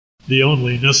the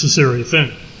only necessary thing.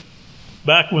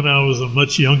 Back when I was a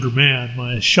much younger man,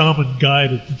 my shaman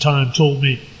guide at the time told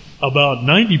me about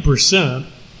 90%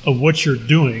 of what you're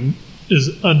doing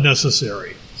is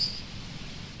unnecessary.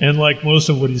 And like most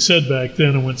of what he said back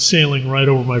then, it went sailing right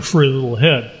over my free little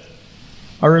head.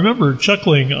 I remember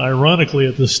chuckling ironically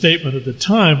at the statement at the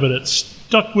time, but it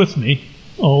stuck with me,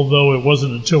 although it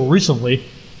wasn't until recently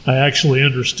I actually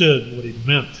understood what he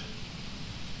meant.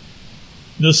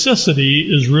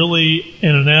 Necessity is really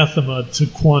an anathema to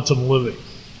quantum living.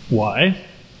 Why?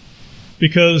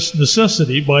 Because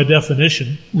necessity, by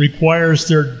definition, requires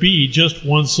there be just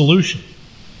one solution.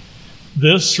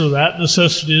 This or that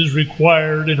necessity is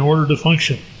required in order to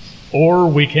function, or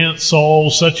we can't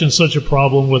solve such and such a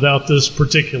problem without this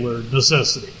particular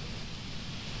necessity.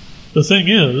 The thing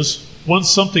is, once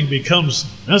something becomes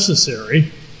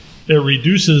necessary, it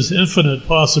reduces infinite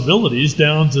possibilities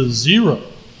down to zero.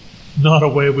 Not a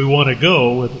way we want to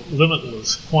go with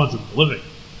limitless quantum living.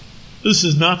 This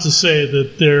is not to say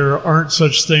that there aren't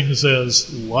such things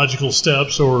as logical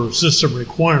steps or system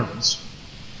requirements.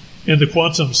 In the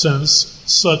quantum sense,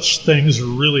 such things are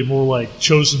really more like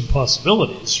chosen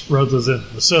possibilities rather than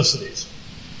necessities.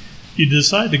 You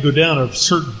decide to go down a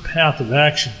certain path of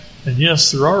action, and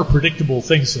yes, there are predictable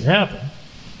things that happen,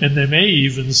 and they may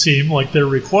even seem like they're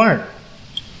required.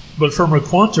 But from a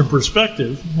quantum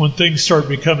perspective, when things start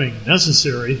becoming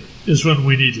necessary is when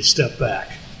we need to step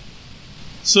back.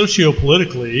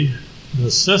 Sociopolitically,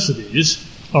 necessities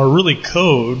are really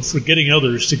code for getting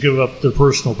others to give up their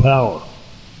personal power.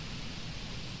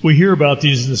 We hear about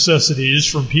these necessities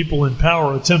from people in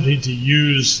power attempting to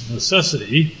use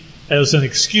necessity as an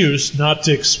excuse not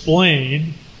to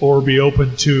explain or be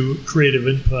open to creative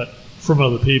input from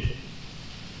other people.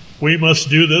 We must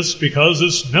do this because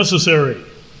it's necessary.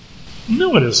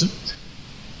 No, it isn't.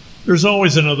 There's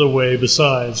always another way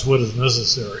besides what is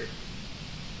necessary.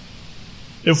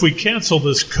 If we cancel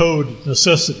this code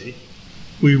necessity,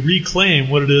 we reclaim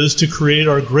what it is to create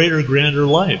our greater, grander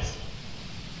life.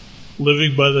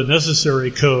 Living by the necessary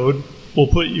code will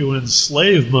put you in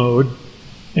slave mode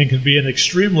and can be an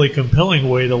extremely compelling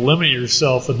way to limit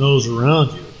yourself and those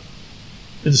around you.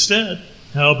 Instead,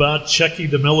 how about checking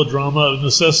the melodrama of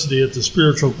necessity at the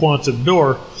spiritual quantum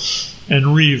door and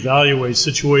reevaluate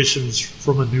situations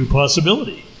from a new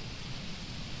possibility?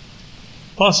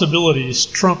 Possibilities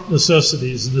trump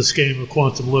necessities in this game of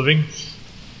quantum living,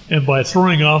 and by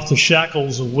throwing off the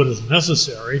shackles of what is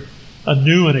necessary, a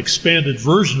new and expanded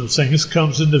version of things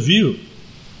comes into view.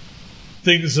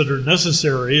 Things that are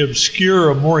necessary obscure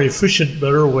a more efficient,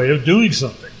 better way of doing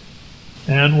something.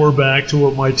 And we're back to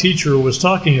what my teacher was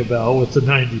talking about with the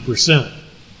 90%.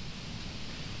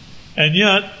 And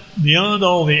yet, beyond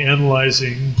all the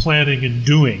analyzing, planning, and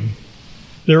doing,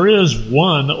 there is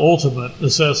one ultimate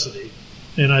necessity.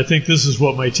 And I think this is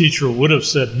what my teacher would have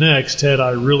said next had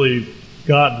I really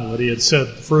gotten what he had said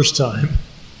the first time.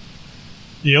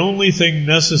 The only thing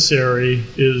necessary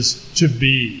is to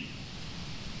be.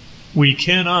 We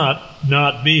cannot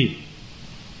not be.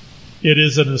 It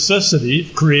is a necessity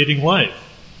of creating life.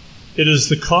 It is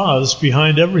the cause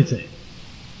behind everything.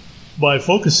 By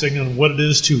focusing on what it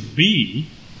is to be,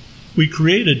 we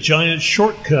create a giant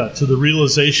shortcut to the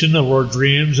realization of our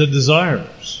dreams and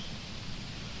desires.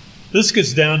 This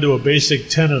gets down to a basic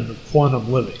tenet of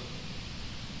quantum living.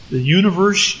 The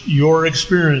universe you're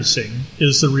experiencing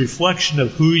is the reflection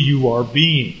of who you are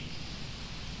being.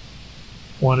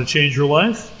 Want to change your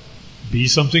life? Be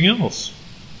something else.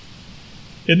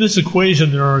 In this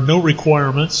equation, there are no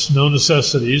requirements, no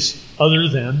necessities, other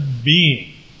than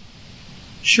being.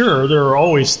 Sure, there are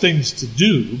always things to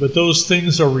do, but those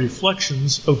things are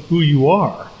reflections of who you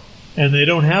are, and they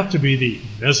don't have to be the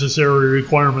necessary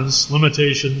requirements,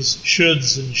 limitations,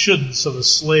 shoulds, and shouldn'ts of a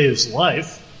slave's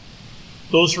life.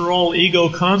 Those are all ego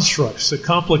constructs that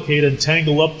complicate and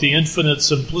tangle up the infinite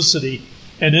simplicity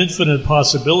and infinite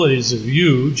possibilities of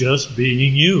you just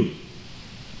being you.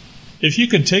 If you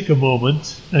can take a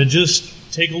moment and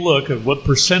just take a look at what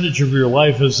percentage of your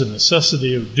life is a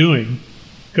necessity of doing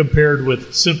compared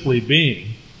with simply being,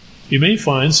 you may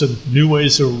find some new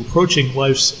ways of approaching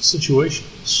life's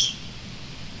situations.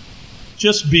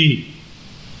 Just be.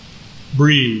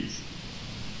 Breathe.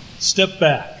 Step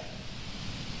back.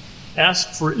 Ask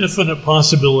for infinite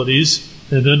possibilities,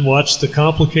 and then watch the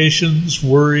complications,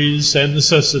 worries, and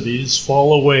necessities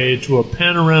fall away to a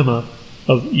panorama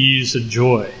of ease and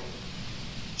joy.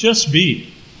 Just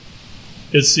be.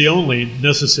 It's the only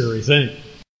necessary thing.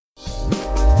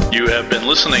 You have been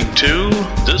listening to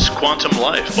This Quantum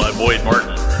Life by Boyd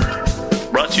Martin,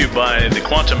 brought to you by the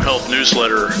Quantum Health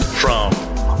newsletter from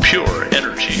Pure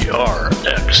Energy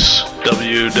RX.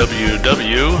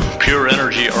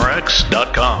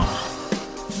 www.pureenergyrx.com.